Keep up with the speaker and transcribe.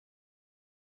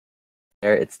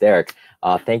there, it's Derek.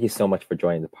 Thank you so much for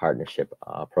joining the partnership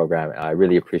program. I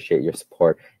really appreciate your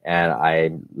support, and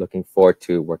I'm looking forward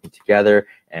to working together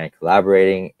and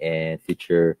collaborating in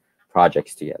future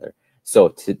projects together.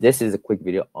 So this is a quick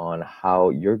video on how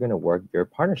you're going to work your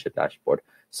partnership dashboard.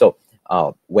 So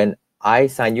when I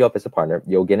sign you up as a partner,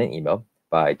 you'll get an email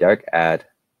by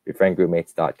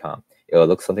derek@befriendgroupmates.com. It'll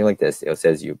look something like this. It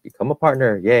says you become a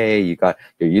partner. Yay, you got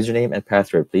your username and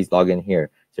password. Please log in here.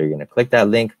 So you're going to click that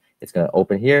link. It's going to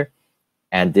open here,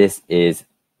 and this is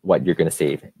what you're going to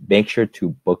save. Make sure to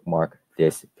bookmark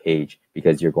this page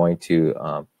because you're going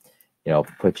to,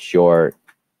 put your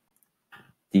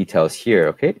details here.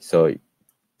 Okay, so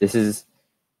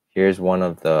here's one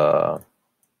of the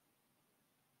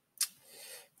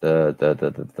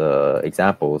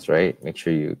examples, right? Make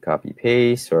sure you copy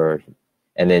paste,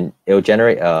 and then it'll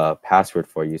generate a password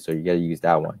for you. So you got to use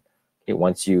that one. Okay,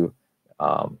 once you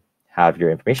have your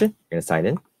information, you're going to sign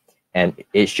in. And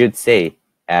it should say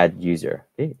add user.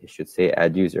 Okay, it should say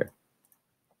add user.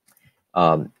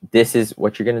 This is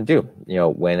what you're going to do.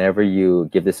 Whenever you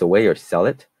give this away or sell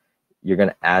it, you're going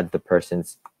to add the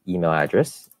person's email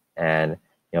address. And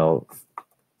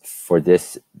for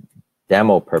this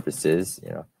demo purposes,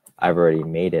 I've already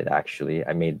made it. Actually,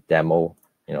 I made demo,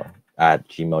 at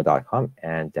gmail.com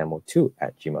and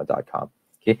demo2@gmail.com.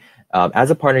 Okay,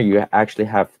 as a partner, you actually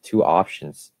have two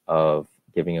options of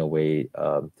giving away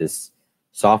this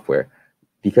software.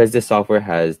 Because this software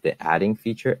has the adding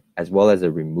feature as well as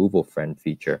a removal friend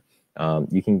feature.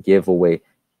 You can give away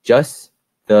just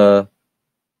the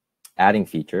adding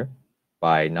feature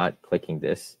by not clicking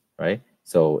this, right?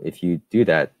 So if you do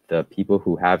that, the people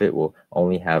who have it will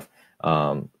only have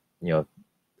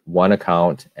one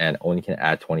account and only can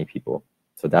add 20 people.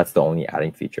 So that's the only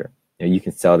adding feature. You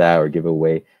can sell that or give it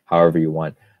away however you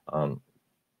want.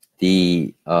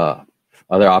 The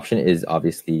other option is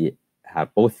obviously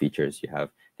have both features. You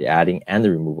have the adding and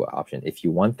the removal option. If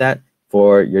you want that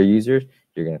for your users,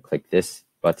 you're going to click this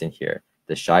button here,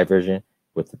 the shy version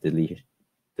with the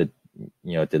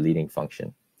deleting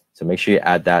function. So make sure you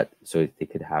add that so they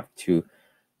could have two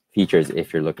features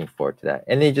if you're looking forward to that.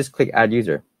 And then you just click add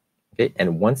user. Okay,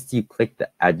 and once you click the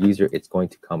add user, it's going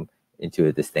to come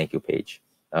into this thank you page,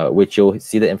 which you'll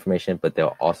see the information, but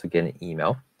they'll also get an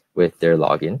email with their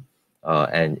login.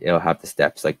 And it'll have the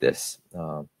steps like this.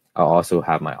 I'll also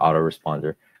have my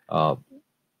autoresponder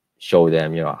show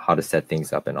them, how to set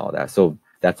things up and all that. So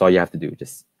that's all you have to do.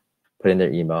 Just put in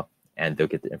their email and they'll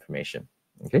get the information.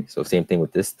 Okay, so same thing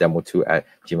with this,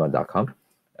 demo2@gmail.com.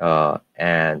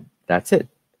 And that's it.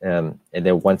 And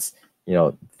then once,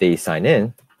 they sign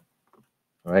in,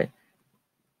 all right,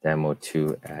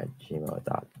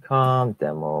 demo2@gmail.com,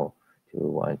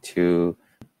 demo212.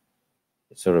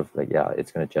 It's sort of like,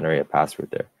 it's going to generate a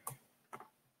password there.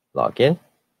 Log in,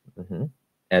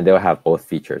 and they'll have both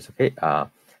features. Okay,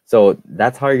 so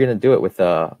that's how you're going to do it with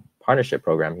a partnership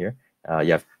program here.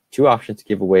 You have two options to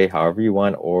give away however you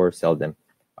want or sell them.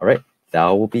 All right, that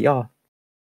will be all.